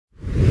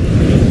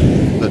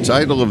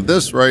title of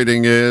this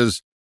writing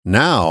is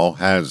Now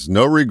Has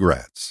No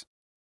Regrets.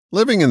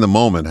 Living in the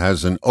moment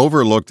has an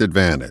overlooked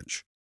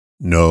advantage.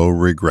 No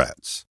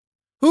regrets.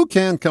 Who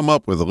can come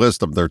up with a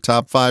list of their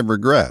top 5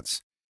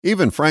 regrets?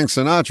 Even Frank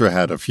Sinatra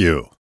had a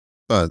few.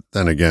 But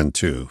then again,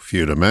 too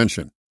few to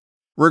mention.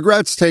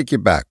 Regrets take you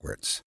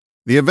backwards.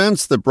 The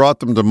events that brought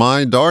them to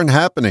mind aren't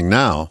happening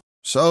now.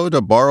 So,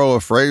 to borrow a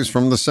phrase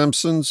from The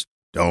Simpsons,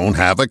 don't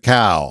have a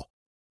cow.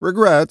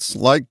 Regrets,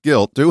 like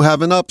guilt, do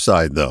have an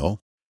upside, though.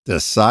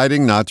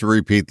 Deciding not to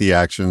repeat the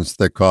actions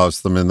that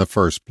caused them in the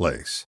first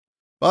place.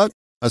 But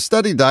a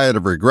steady diet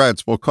of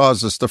regrets will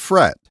cause us to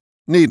fret,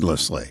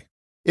 needlessly.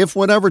 If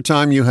whatever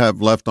time you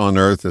have left on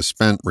earth is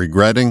spent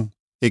regretting,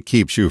 it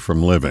keeps you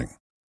from living.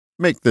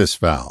 Make this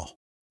vow.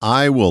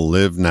 I will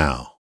live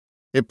now.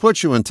 It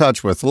puts you in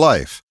touch with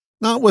life,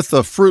 not with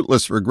the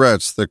fruitless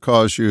regrets that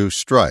cause you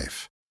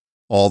strife.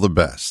 All the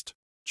best,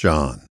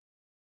 John.